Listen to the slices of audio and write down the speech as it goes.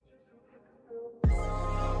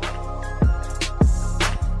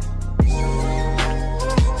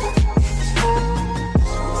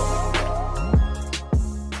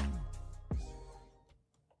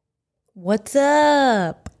What's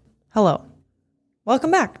up? Hello.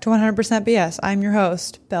 Welcome back to 100% BS. I'm your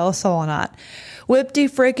host, Bella Solonat. Whip-de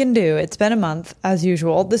freaking do. It's been a month, as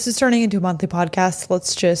usual. This is turning into a monthly podcast.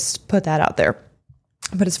 Let's just put that out there.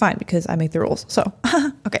 But it's fine because I make the rules. So,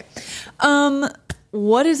 okay.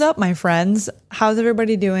 What is up, my friends? How's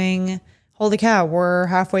everybody doing? Holy cow, we're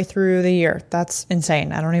halfway through the year. That's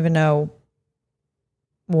insane. I don't even know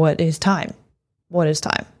what is time. What is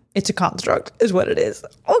time? It's a construct, is what it is.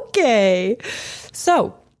 Okay.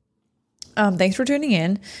 So, thanks for tuning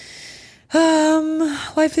in.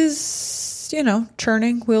 Life is,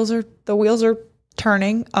 churning. The wheels are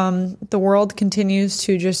turning. The world continues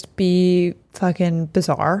to just be fucking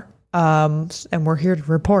bizarre. And we're here to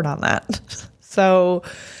report on that. So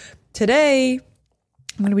today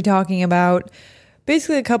I'm going to be talking about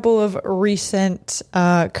basically a couple of recent,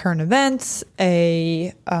 current events,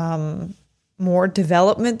 more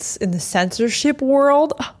developments in the censorship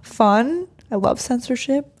world. Fun. I love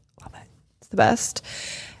censorship. Love it. It's the best.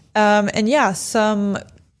 And yeah, some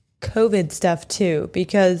COVID stuff too,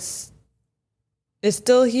 because it's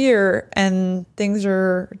still here and things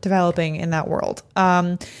are developing in that world.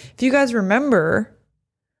 If you guys remember,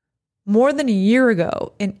 more than a year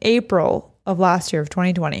ago, in April of last year of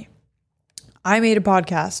 2020, I made a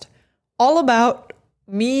podcast all about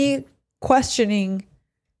me questioning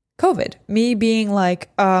COVID, me being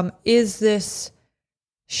like, is this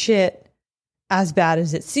shit as bad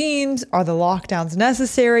as it seems? Are the lockdowns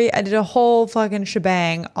necessary? I did a whole fucking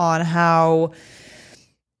shebang on how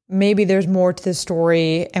maybe there's more to this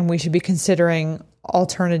story and we should be considering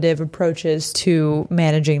alternative approaches to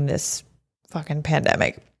managing this fucking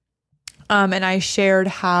pandemic. And I shared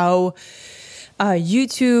how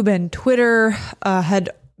YouTube and Twitter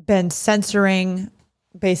had been censoring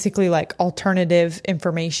basically like alternative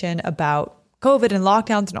information about COVID and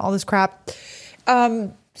lockdowns and all this crap.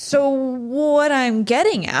 So what I'm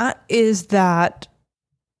getting at is that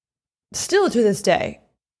still to this day,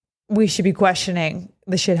 we should be questioning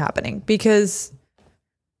the shit happening, because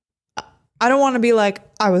I don't want to be like,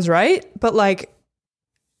 I was right, but like,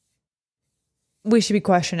 we should be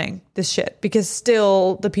questioning this shit because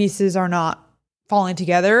still the pieces are not falling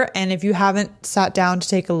together. And if you haven't sat down to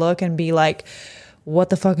take a look and be like,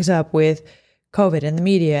 what the fuck is up with COVID and the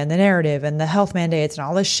media and the narrative and the health mandates and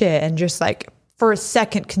all this shit, and just like for a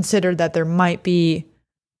second consider that there might be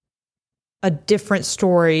a different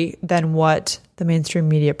story than what the mainstream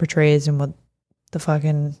media portrays and what the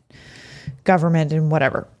fucking government and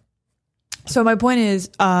whatever. So my point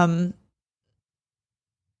is,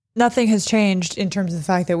 nothing has changed in terms of the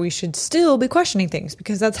fact that we should still be questioning things,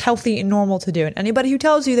 because that's healthy and normal to do. And anybody who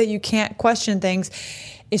tells you that you can't question things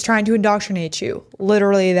is trying to indoctrinate you.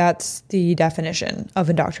 Literally, that's the definition of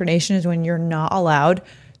indoctrination, is when you're not allowed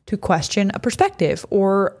to question a perspective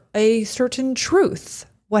or a certain truth,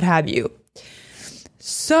 what have you.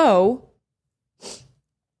 So,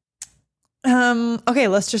 okay,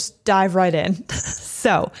 let's just dive right in.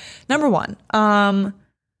 So, number one,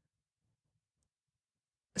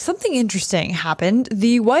 something interesting happened.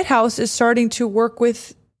 The White House is starting to work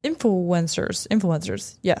with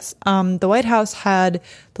influencers. Yes. The White House had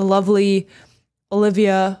the lovely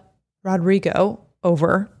Olivia Rodrigo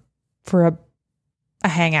over for a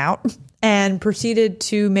hangout and proceeded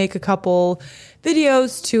to make a couple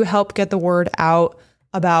videos to help get the word out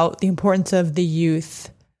about the importance of the youth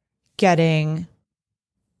getting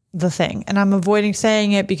the thing. And I'm avoiding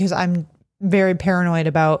saying it because I'm very paranoid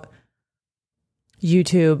about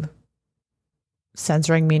YouTube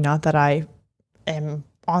censoring me. Not that I am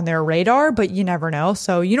on their radar, but you never know.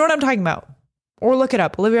 So you know what I'm talking about. Or look it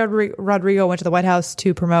up. Olivia Rodrigo went to the White House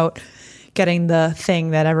to promote getting the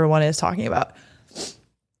thing that everyone is talking about.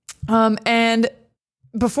 And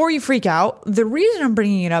before you freak out, the reason I'm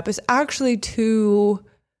bringing it up is actually to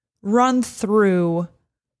run through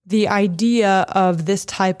the idea of this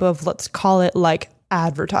type of, let's call it like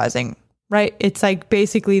advertising, right? It's like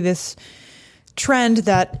basically this trend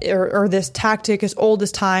that, or this tactic as old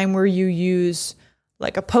as time, where you use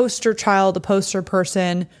like a poster child, a poster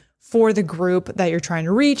person for the group that you're trying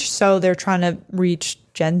to reach. So they're trying to reach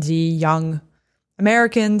Gen Z, young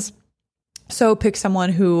Americans. So pick someone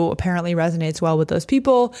who apparently resonates well with those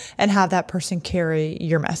people and have that person carry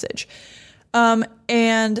your message.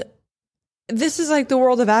 And this is like the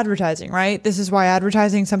world of advertising, right? This is why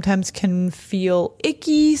advertising sometimes can feel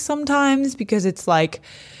icky sometimes, because it's like,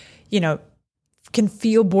 can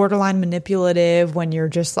feel borderline manipulative when you're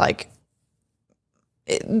just like,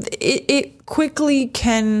 it quickly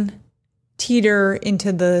can teeter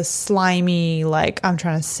into the slimy, like, I'm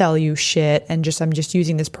trying to sell you shit and I'm just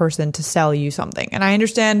using this person to sell you something. And I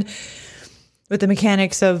understand with the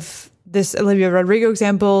mechanics of this Olivia Rodrigo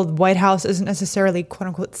example, the White House isn't necessarily quote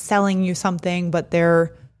unquote selling you something, but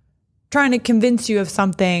they're trying to convince you of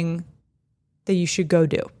something that you should go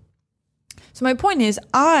do. So my point is,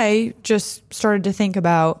 I just started to think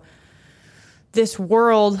about this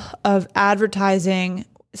world of advertising,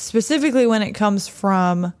 specifically when it comes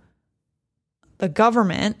from the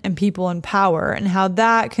government and people in power, and how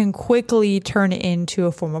that can quickly turn into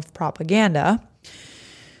a form of propaganda,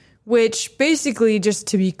 which basically, just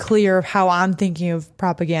to be clear of how I'm thinking of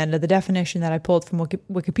propaganda, the definition that I pulled from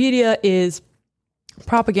Wikipedia is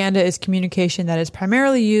propaganda is communication that is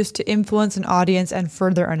primarily used to influence an audience and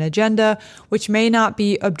further an agenda, which may not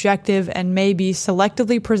be objective and may be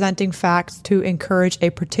selectively presenting facts to encourage a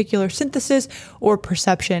particular synthesis or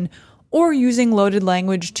perception, or using loaded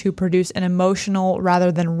language to produce an emotional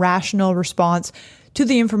rather than rational response to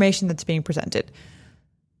the information that's being presented.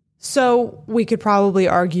 So we could probably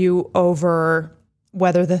argue over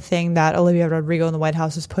whether the thing that Olivia Rodrigo in the White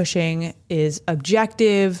House is pushing is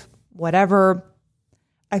objective, whatever.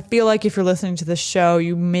 I feel like if you're listening to this show,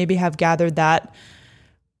 you maybe have gathered that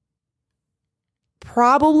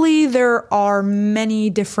probably there are many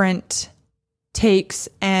different takes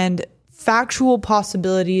and factual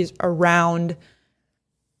possibilities around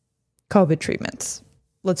COVID treatments.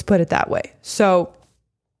 Let's put it that way. So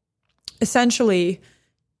essentially,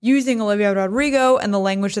 using Olivia Rodrigo and the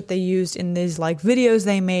language that they used in these like videos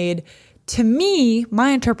they made, to me,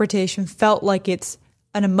 my interpretation felt like it's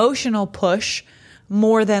an emotional push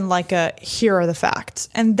more than like a here are the facts.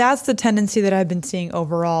 And that's the tendency that I've been seeing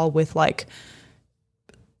overall with like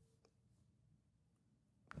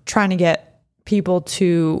trying to get people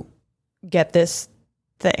to get this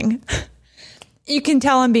thing. You can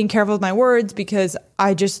tell I'm being careful with my words because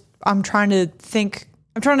I'm trying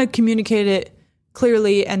to communicate it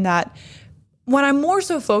clearly, and that what I'm more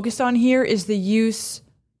so focused on here is the use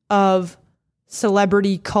of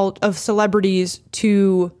celebrities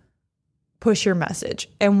to push your message,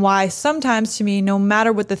 and why sometimes to me, no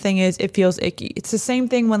matter what the thing is, it feels icky. It's the same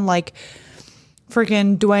thing when like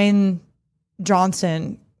freaking Dwayne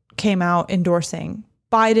Johnson came out endorsing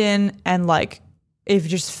Biden, and like it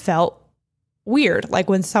just felt weird. Like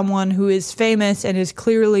when someone who is famous and is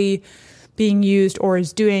clearly being used or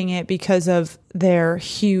is doing it because of their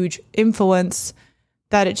huge influence,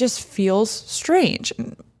 that it just feels strange.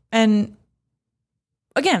 And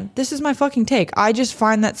again, this is my fucking take. I just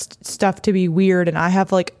find that stuff to be weird, and I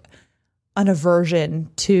have like an aversion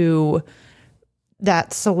to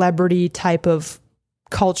that celebrity type of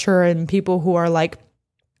culture and people who are like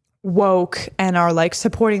woke and are like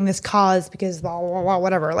supporting this cause because blah, blah, blah,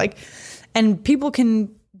 whatever. Like, and people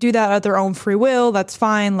can do that at their own free will. That's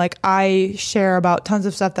fine. Like I share about tons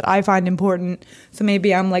of stuff that I find important. So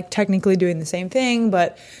maybe I'm like technically doing the same thing,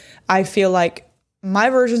 but I feel like my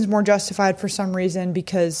version is more justified for some reason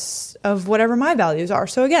because of whatever my values are.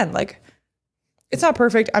 So again, like it's not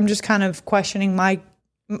perfect. I'm just kind of questioning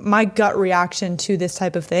my gut reaction to this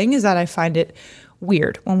type of thing is that I find it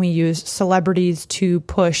weird when we use celebrities to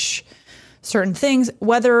push certain things,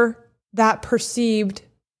 whether that perceived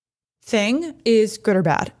thing is good or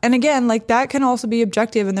bad. And again, like that can also be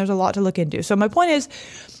objective, and there's a lot to look into. So my point is,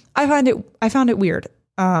 I found it weird.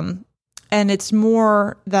 And it's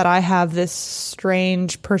more that I have this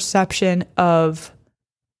strange perception of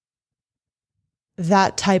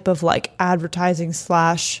that type of like advertising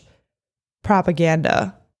 /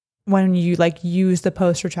 propaganda when you like use the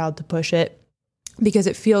poster child to push it, because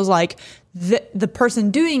it feels like the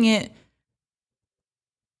person doing it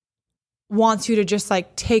wants you to just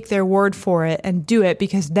like take their word for it and do it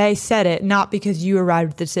because they said it, not because you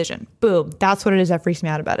arrived at the decision. Boom. That's what it is that freaks me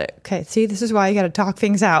out about it. Okay. See, this is why you got to talk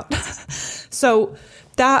things out. So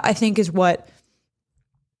that I think is what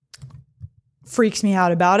freaks me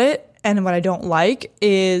out about it. And what I don't like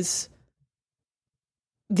is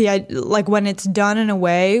like when it's done in a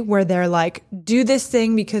way where they're like, do this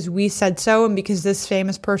thing because we said so and because this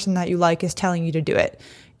famous person that you like is telling you to do it,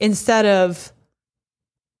 instead of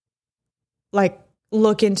like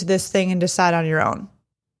look into this thing and decide on your own.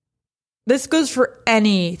 This goes for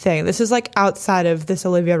anything. This is like outside of this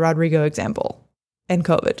Olivia Rodrigo example and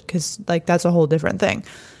COVID, because like that's a whole different thing.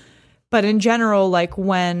 But in general, like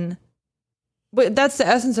but that's the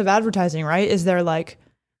essence of advertising, right? Is they're like,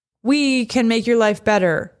 we can make your life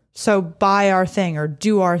better, so buy our thing or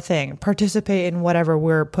do our thing, participate in whatever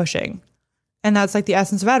we're pushing. And that's like the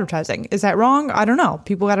essence of advertising. Is that wrong? I don't know.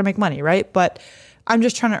 People got to make money, right? But I'm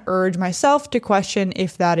just trying to urge myself to question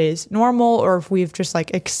if that is normal or if we've just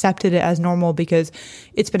like accepted it as normal because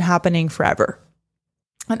it's been happening forever.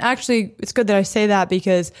 And actually, it's good that I say that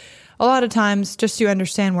because a lot of times, just to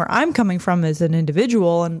understand where I'm coming from as an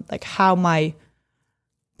individual and like how my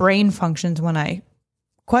brain functions when I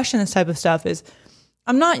question this type of stuff is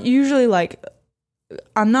I'm not usually like,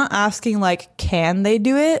 I'm not asking like, can they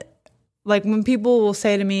do it? Like when people will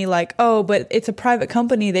say to me like, oh, but it's a private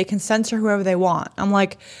company, they can censor whoever they want. I'm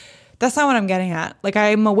like, that's not what I'm getting at. Like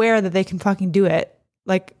I'm aware that they can fucking do it.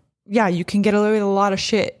 Like, yeah, you can get away with a lot of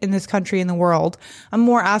shit in this country and the world. I'm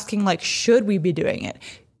more asking like, should we be doing it?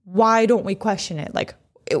 Why don't we question it? Like,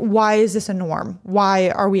 why is this a norm? Why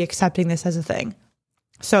are we accepting this as a thing?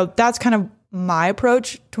 So that's kind of my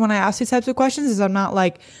approach to when I ask these types of questions is I'm not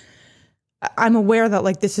like, I'm aware that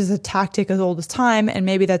like this is a tactic as old as time and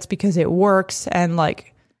maybe that's because it works and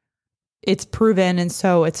like it's proven and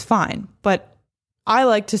so it's fine. But I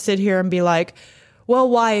like to sit here and be like, well,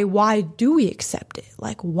 why do we accept it?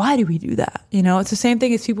 Like, why do we do that? You know, it's the same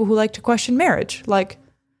thing as people who like to question marriage. Like,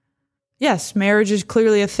 yes, marriage is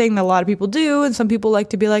clearly a thing that a lot of people do. And some people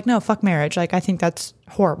like to be like, no, fuck marriage. Like, I think that's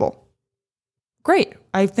horrible. Great.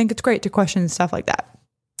 I think it's great to question stuff like that.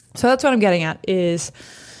 So that's what I'm getting at is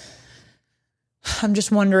I'm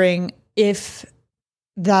just wondering if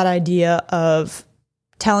that idea of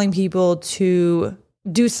telling people to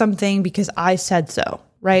do something because I said so,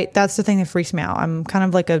 right? That's the thing that freaks me out. I'm kind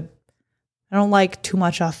of like I don't like too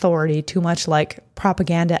much authority, too much like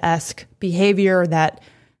propaganda-esque behavior that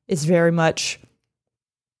is very much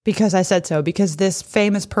because I said so, because this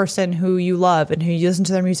famous person who you love and who you listen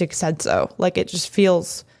to their music said so. Like it just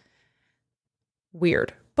feels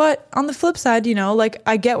weird. But on the flip side, you know, like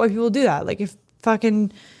I get why people do that. Like if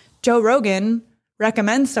fucking Joe Rogan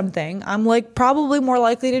recommends something, I'm like probably more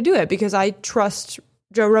likely to do it because I trust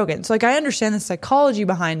Joe Rogan. So like I understand the psychology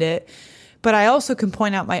behind it, but I also can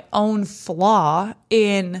point out my own flaw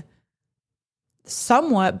in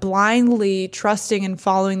somewhat blindly trusting and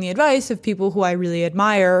following the advice of people who I really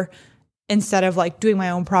admire instead of like doing my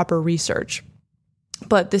own proper research.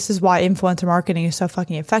 But this is why influencer marketing is so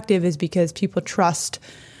fucking effective is because people trust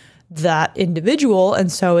that individual.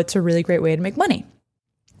 And so it's a really great way to make money.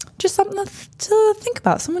 Just something to think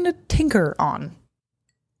about, something to tinker on.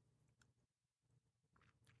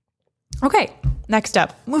 Okay, next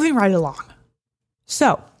up, moving right along.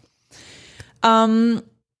 So,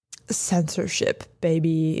 censorship,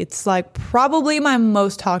 baby. It's like probably my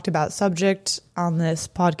most talked about subject on this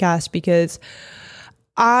podcast because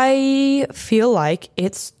I feel like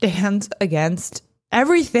it stands against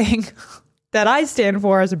everything that I stand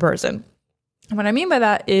for as a person. And what I mean by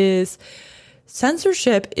that is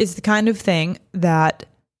censorship is the kind of thing that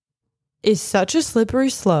is such a slippery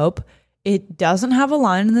slope. It doesn't have a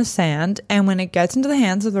line in the sand. And when it gets into the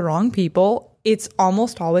hands of the wrong people, it's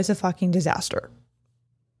almost always a fucking disaster.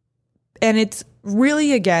 And it's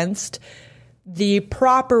really against the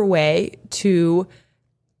proper way to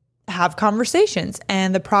have conversations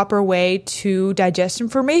and the proper way to digest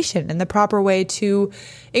information and the proper way to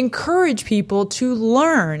encourage people to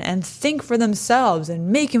learn and think for themselves and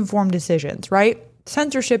make informed decisions, right?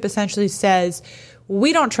 Censorship essentially says,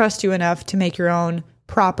 we don't trust you enough to make your own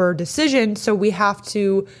proper decision, so we have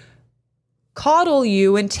to coddle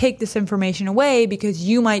you and take this information away because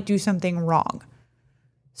you might do something wrong.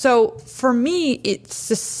 So for me,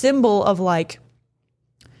 it's a symbol of like,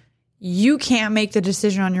 you can't make the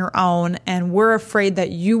decision on your own, and we're afraid that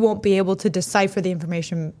you won't be able to decipher the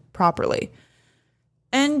information properly.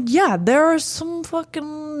 And yeah, there are some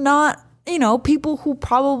fucking not, you know, people who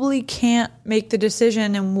probably can't make the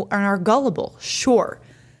decision and are gullible, sure.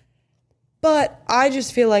 But I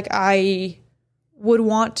just feel like I would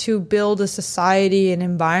want to build a society and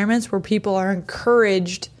environments where people are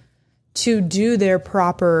encouraged to do their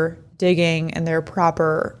proper digging and their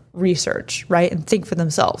proper research, right? And think for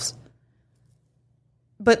themselves.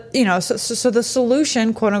 But, you know, so the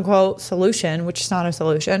solution, quote unquote solution, which is not a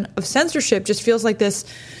solution, of censorship just feels like this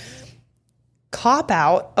cop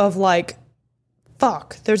out of like,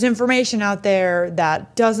 fuck, there's information out there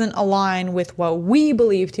that doesn't align with what we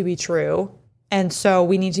believe to be true. And so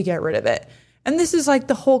we need to get rid of it. And this is like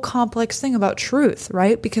the whole complex thing about truth,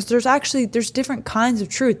 right? Because there's different kinds of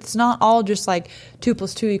truth. It's not all just like 2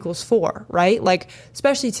 + 2 = 4, right? Like,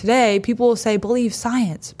 especially today, people will say, believe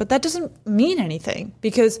science, but that doesn't mean anything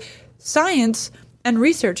because science and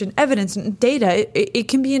research and evidence and data, it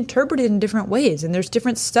can be interpreted in different ways. And there's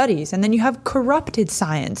different studies. And then you have corrupted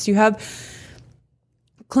science. You have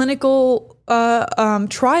clinical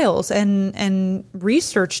trials and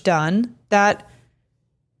research done that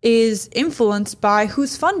is influenced by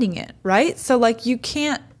who's funding it, right? So like you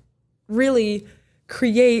can't really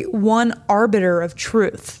create one arbiter of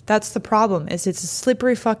truth. That's the problem, is it's a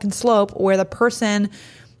slippery fucking slope where the person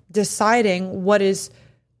deciding what is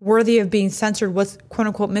worthy of being censored, what's quote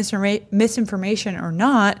unquote misinformation or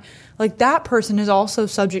not, like that person is also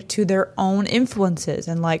subject to their own influences.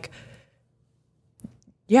 And like,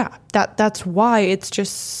 yeah, that's why it's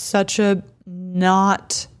just such a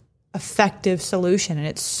not effective solution. And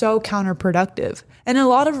it's so counterproductive. And a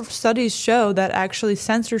lot of studies show that actually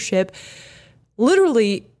censorship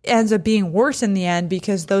literally ends up being worse in the end,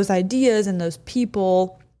 because those ideas and those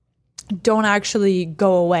people don't actually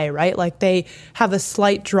go away, right? Like they have a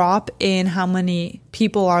slight drop in how many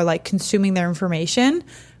people are like consuming their information,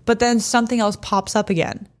 but then something else pops up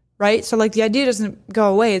again, right? So like the idea doesn't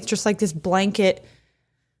go away. It's just like this blanket,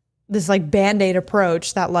 this like Band-Aid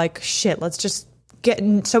approach that like, shit, let's just get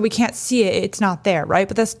in, so we can't see it. It's not there, right?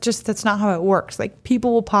 But that's not how it works. Like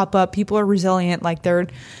people will pop up. People are resilient. Like they're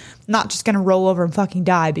not just going to roll over and fucking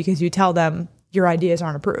die because you tell them your ideas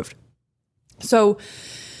aren't approved. So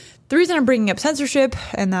the reason I'm bringing up censorship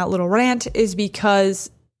and that little rant is because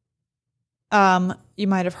you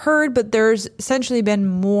might have heard, but there's essentially been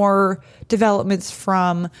more developments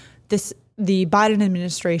from the Biden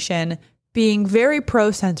administration being very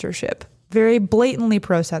pro-censorship, very blatantly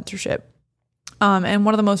pro-censorship. And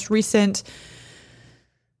one of the most recent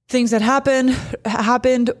things that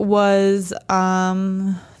happened was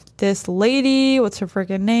this lady, what's her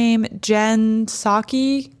freaking name? Jen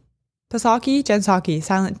Psaki,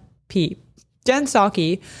 silent P. Jen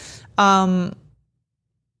Psaki.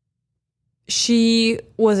 She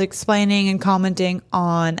was explaining and commenting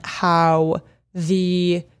on how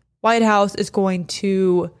the White House is going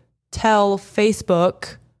to tell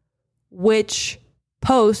Facebook which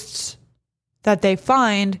posts that they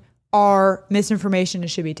find are misinformation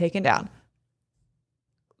and should be taken down.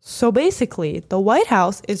 So basically, the White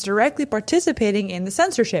House is directly participating in the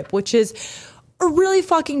censorship, which is a really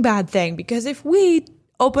fucking bad thing, because if we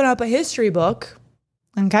open up a history book,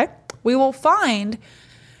 okay, we will find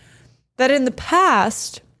that in the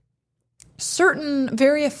past, certain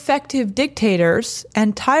very effective dictators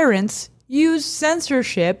and tyrants use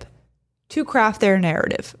censorship to craft their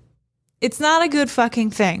narrative. It's not a good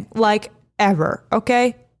fucking thing, like ever,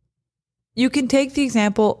 okay? You can take the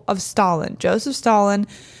example of Stalin. Joseph Stalin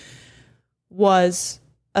was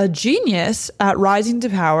a genius at rising to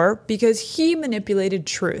power because he manipulated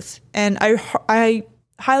truth. And I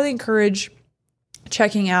highly encourage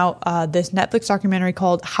checking out this Netflix documentary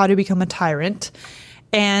called How to Become a Tyrant.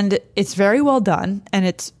 And it's very well done, and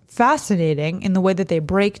it's fascinating in the way that they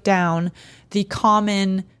break down the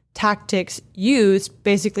common tactics used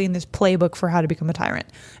basically in this playbook for how to become a tyrant.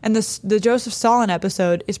 And the Joseph Stalin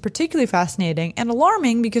episode is particularly fascinating and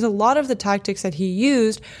alarming because a lot of the tactics that he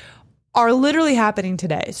used are literally happening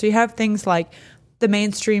today. So you have things like the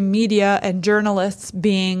mainstream media and journalists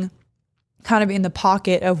being kind of in the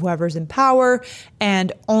pocket of whoever's in power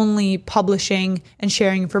and only publishing and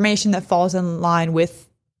sharing information that falls in line with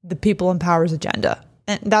the people in power's agenda.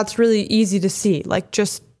 And that's really easy to see. Like,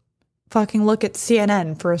 just fucking look at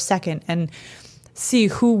CNN for a second and see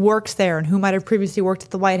who works there and who might have previously worked at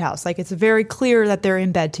the White House. Like, it's very clear that they're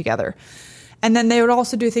in bed together. And then they would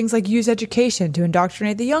also do things like use education to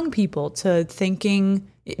indoctrinate the young people to thinking,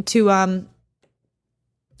 to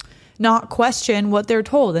not question what they're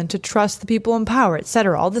told and to trust the people in power,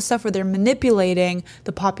 etc. All this stuff where they're manipulating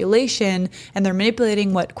the population and they're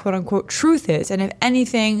manipulating what quote unquote truth is. And if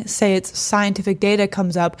anything, say it's scientific data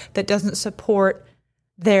comes up that doesn't support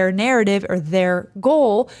their narrative or their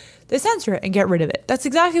goal, they censor it and get rid of it. That's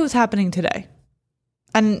exactly what's happening today.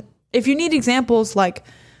 And if you need examples, like,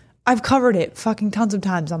 I've covered it fucking tons of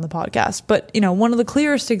times on the podcast, but one of the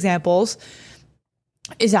clearest examples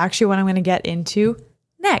is actually what I'm going to get into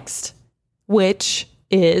next, which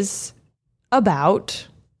is about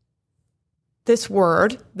this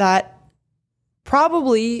word that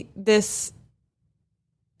probably this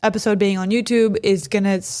episode being on YouTube is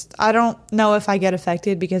gonna, I don't know if I get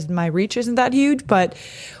affected because my reach isn't that huge, but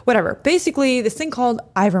whatever. Basically, this thing called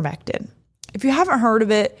ivermectin. If you haven't heard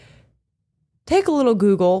of it, take a little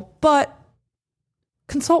Google, but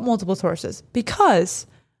consult multiple sources, because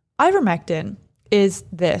ivermectin is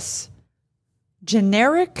this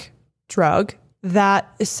generic drug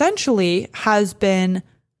that essentially has been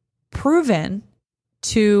proven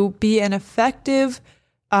to be an effective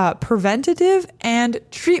preventative and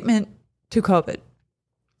treatment to COVID.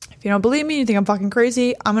 If you don't believe me, you think I'm fucking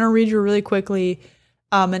crazy, I'm going to read you really quickly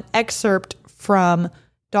an excerpt from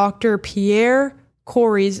Dr. Pierre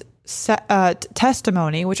Corey's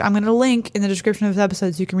testimony, which I'm going to link in the description of this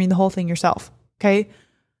episode so you can read the whole thing yourself. Okay?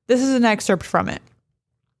 This is an excerpt from it.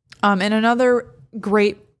 And another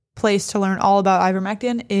great place to learn all about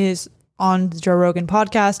ivermectin is on the Joe Rogan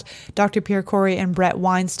podcast, Dr. Pierre Corey and Brett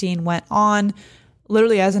Weinstein went on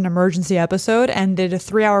literally as an emergency episode and did a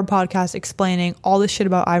 3-hour podcast explaining all this shit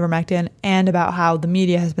about ivermectin and about how the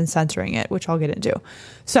media has been censoring it, which I'll get into.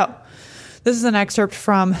 So this is an excerpt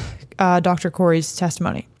from Dr. Corey's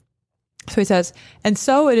testimony. So he says, and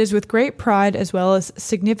so it is with great pride as well as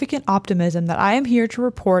significant optimism that I am here to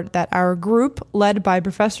report that our group, led by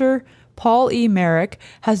Professor Paul E. Merrick,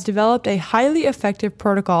 has developed a highly effective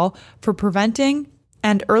protocol for preventing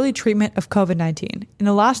and early treatment of COVID-19. In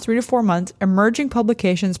the last 3 to 4 months, emerging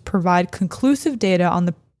publications provide conclusive data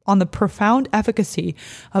on the profound efficacy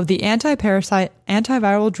of the anti-parasite,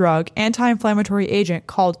 antiviral drug, anti-inflammatory agent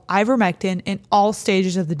called ivermectin in all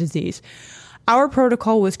stages of the disease. Our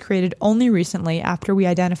protocol was created only recently after we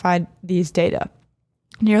identified these data.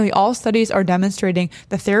 Nearly all studies are demonstrating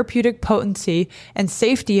the therapeutic potency and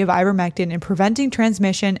safety of ivermectin in preventing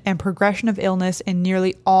transmission and progression of illness in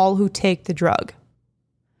nearly all who take the drug.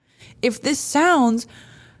 If this sounds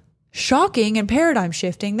shocking and paradigm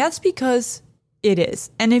shifting, that's because it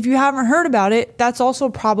is. And if you haven't heard about it, that's also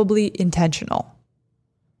probably intentional.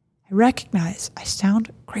 I recognize I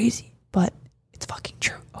sound crazy, but it's fucking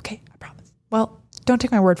true. Okay, I promise. Well, don't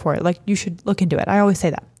take my word for it. Like, you should look into it. I always say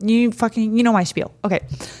that. You know my spiel. Okay.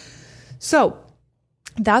 So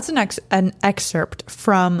that's an excerpt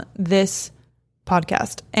from this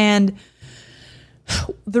podcast. And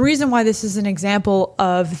the reason why this is an example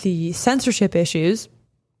of the censorship issues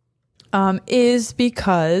is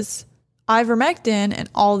because ivermectin and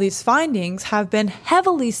all these findings have been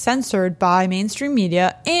heavily censored by mainstream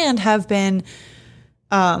media and have been,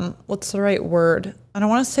 what's the right word? I don't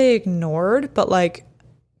want to say ignored, but like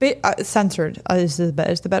censored is the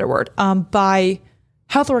better word, by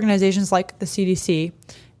health organizations like the CDC.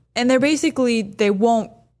 And they're basically, they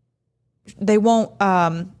won't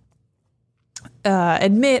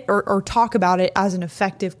admit or talk about it as an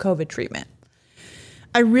effective COVID treatment.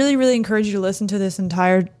 I really, really encourage you to listen to this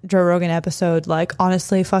entire Joe Rogan episode. Like,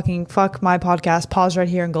 honestly, fuck my podcast, pause right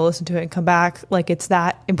here and go listen to it and come back. Like, it's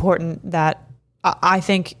that important that I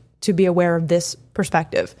think to be aware of this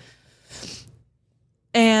perspective.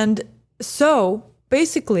 And so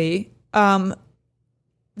basically, all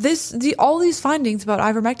these findings about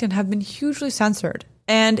ivermectin have been hugely censored.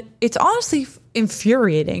 And it's honestly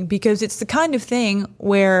infuriating because it's the kind of thing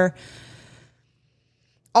where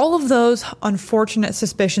all of those unfortunate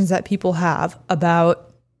suspicions that people have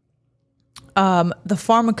about the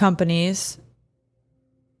pharma companies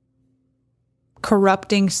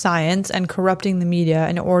corrupting science and corrupting the media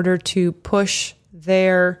in order to push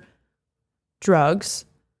their drugs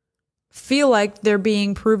feel like they're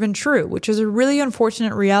being proven true, which is a really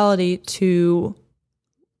unfortunate reality to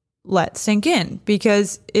let sink in,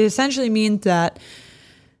 because it essentially means that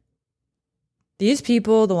these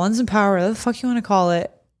people, the ones in power, whatever the fuck you want to call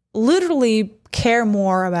it, literally care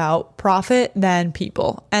more about profit than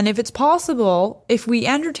people. And if it's possible, if we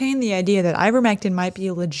entertain the idea that ivermectin might be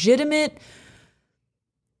a legitimate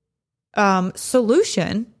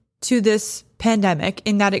solution to this pandemic,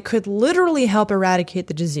 in that it could literally help eradicate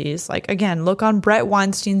the disease. Like, again, look on Brett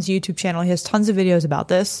Weinstein's YouTube channel. He has tons of videos about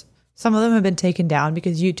this. Some of them have been taken down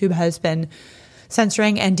because YouTube has been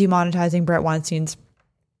censoring and demonetizing Brett Weinstein's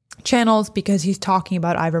channels because he's talking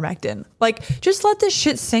about ivermectin. Like, just let this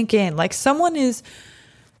shit sink in. Like, someone is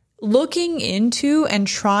looking into and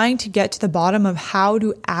trying to get to the bottom of how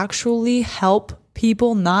to actually help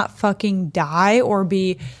people not fucking die or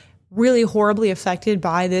be really horribly affected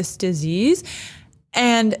by this disease.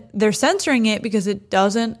 And they're censoring it because it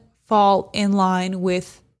doesn't fall in line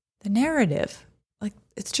with the narrative. Like,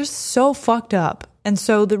 it's just so fucked up. And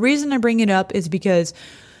so the reason I bring it up is because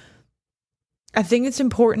I think it's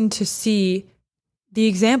important to see the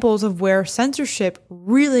examples of where censorship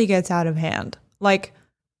really gets out of hand. Like,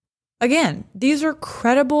 again, these are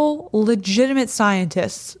credible, legitimate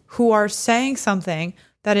scientists who are saying something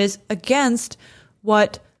that is against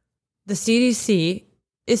what the CDC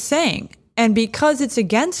is saying. And because it's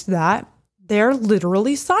against that, they're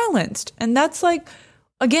literally silenced. And that's like,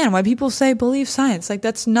 again, why people say believe science. Like,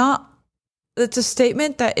 that's a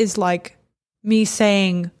statement that is like me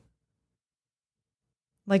saying,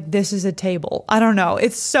 like, this is a table. I don't know.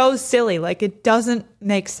 It's so silly. Like, it doesn't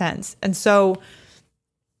make sense. And so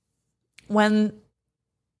when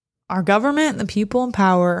our government and the people in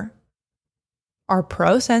power are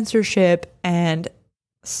pro-censorship and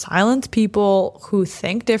silence people who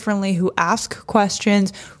think differently, who ask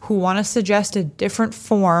questions, who want to suggest a different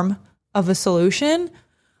form of a solution,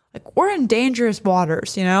 like, we're in dangerous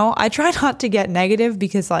waters, you know? I try not to get negative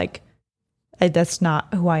because, like, that's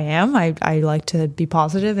not who I am. I like to be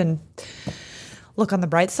positive and look on the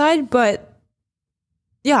bright side. But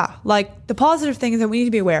yeah, like the positive thing is that we need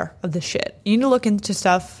to be aware of this shit. You need to look into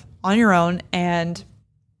stuff on your own, and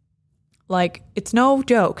like, it's no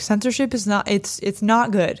joke. Censorship is not, it's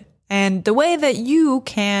not good. And the way that you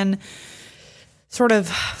can sort of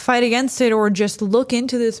fight against it or just look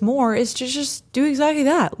into this more is to just do exactly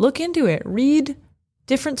that. Look into it. Read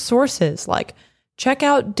different sources. Like, check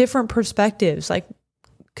out different perspectives. Like,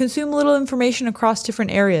 consume a little information across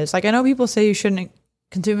different areas. Like, I know people say you shouldn't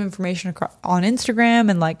consume information on Instagram,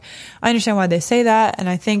 and like, I understand why they say that. And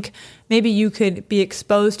I think maybe you could be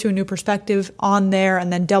exposed to a new perspective on there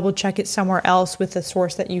and then double check it somewhere else with a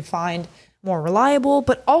source that you find more reliable,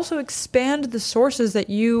 but also expand the sources that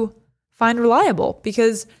you find reliable,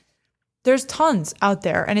 because there's tons out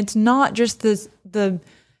there, and it's not just the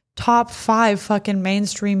top 5 fucking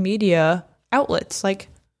mainstream media outlets. Like,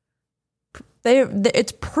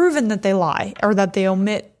 it's proven that they lie or that they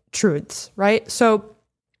omit truths, right? So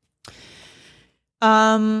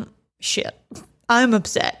shit, I'm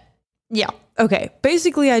upset. Yeah. Okay.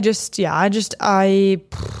 Basically,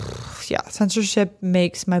 censorship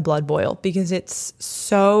makes my blood boil, because it's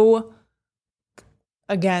so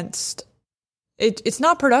against it. It's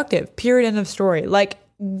not productive, period, end of story. Like,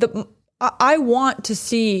 I want to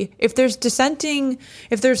see if there's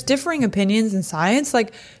differing opinions in science,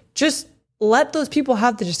 like, just let those people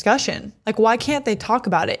have the discussion. Like, why can't they talk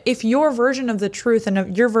about it? If your version of the truth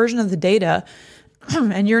and your version of the data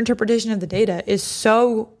and your interpretation of the data is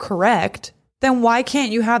so correct, then why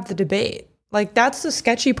can't you have the debate? Like, that's the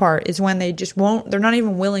sketchy part, is when they just they're not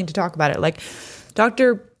even willing to talk about it. Like,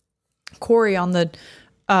 Dr. Corey on the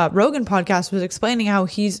Rogan podcast was explaining how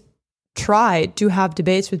he's tried to have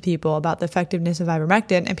debates with people about the effectiveness of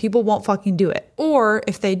ivermectin, and people won't fucking do it. Or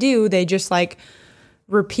if they do, they just like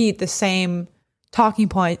repeat the same talking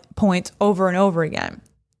points over and over again.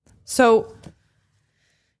 So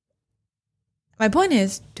my point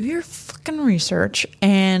is, do your fucking research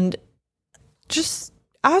and just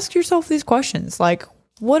ask yourself these questions. Like,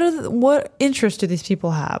 what interest do these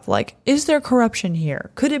people have? Like, is there corruption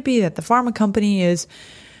here? Could it be that the pharma company is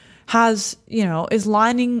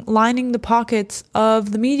lining the pockets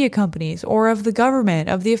of the media companies or of the government,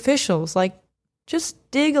 of the officials? Like, just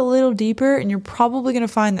dig a little deeper, and you're probably going to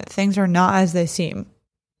find that things are not as they seem.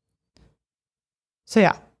 So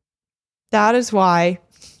yeah, that is why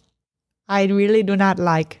I really do not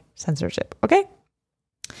like censorship. Okay.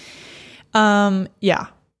 Yeah.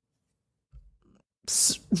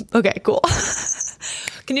 Okay, cool.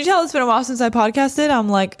 Can you tell it's been a while since I podcasted? I'm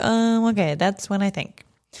like, okay, that's when I think.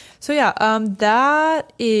 So yeah,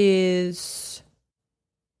 that is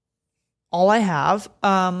all I have.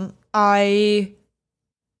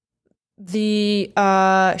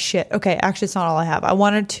 Shit. Okay, actually, it's not all I have. I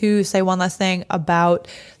wanted to say one last thing about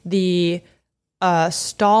the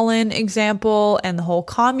Stalin example and the whole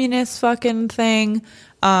communist fucking thing,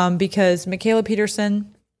 because Michaela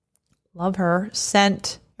Peterson, love her,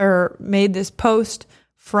 made this post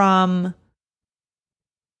from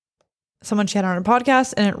someone she had on her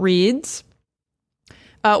podcast, and it reads,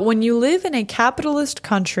 when you live in a capitalist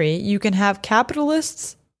country, you can have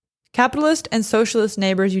capitalist and socialist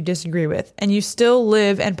neighbors you disagree with, and you still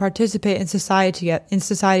live and participate in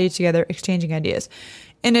society together, exchanging ideas.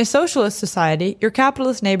 In a socialist society, your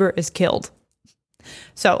capitalist neighbor is killed.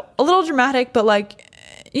 So, a little dramatic, but like,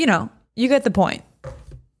 you get the point.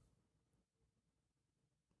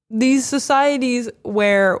 These societies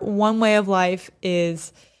where one way of life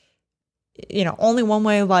is, only one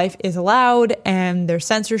way of life is allowed, and there's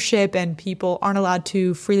censorship and people aren't allowed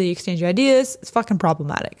to freely exchange ideas, it's fucking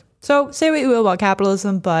problematic. So say what you will about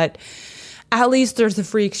capitalism, but at least there's the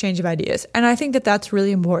free exchange of ideas. And I think that that's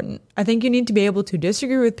really important. I think you need to be able to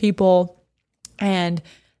disagree with people and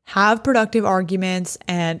have productive arguments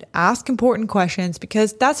and ask important questions,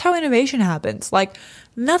 because that's how innovation happens. Like,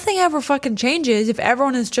 nothing ever fucking changes if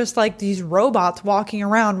everyone is just like these robots walking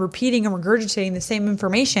around repeating and regurgitating the same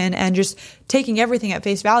information and just taking everything at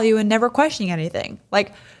face value and never questioning anything.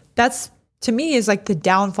 Like, that's, to me, is like the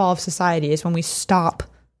downfall of society, is when we stop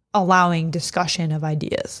allowing discussion of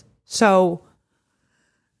ideas. So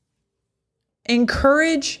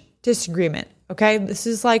encourage disagreement. Okay. This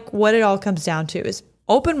is like what it all comes down to, is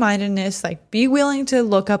open-mindedness. Like, be willing to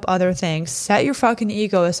look up other things, set your fucking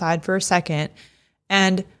ego aside for a second,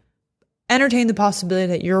 and entertain the possibility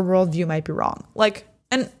that your worldview might be wrong. Like,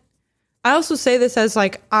 and I also say this as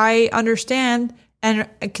like, I understand and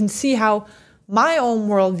I can see how my own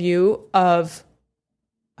worldview of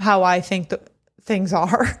how I think that things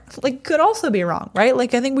are, like, could also be wrong, right?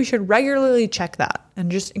 Like, I think we should regularly check that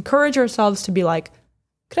and just encourage ourselves to be like,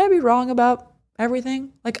 could I be wrong about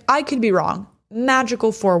everything? Like, I could be wrong.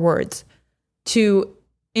 magical 4 words to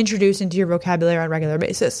introduce into your vocabulary on a regular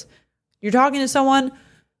basis. You're talking to someone,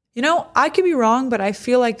 I could be wrong, but I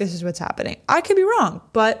feel like this is what's happening. I could be wrong,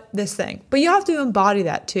 but this thing. But you have to embody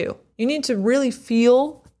that too. You need to really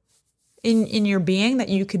feel in your being that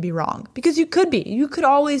you could be wrong, because you could be. You could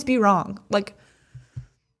always be wrong. Like,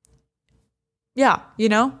 yeah,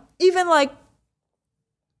 even like,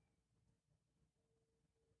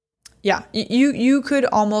 yeah, you could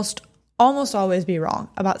almost always be wrong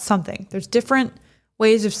about something. There's different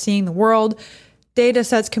ways of seeing the world. Data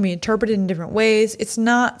sets can be interpreted in different ways. It's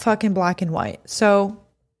not fucking black and white. So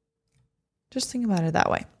just think about it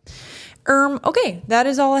that way. Okay, that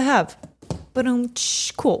is all I have. But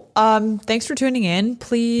cool. Thanks for tuning in.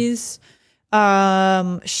 Please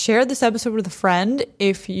share this episode with a friend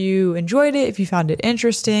if you enjoyed it, if you found it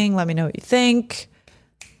interesting. Let me know what you think.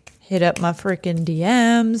 Hit up my freaking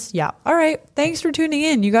DMs. Yeah. All right. Thanks for tuning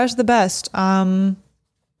in. You guys are the best.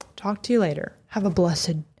 Talk to you later. Have a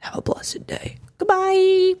blessed day.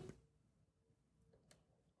 Goodbye.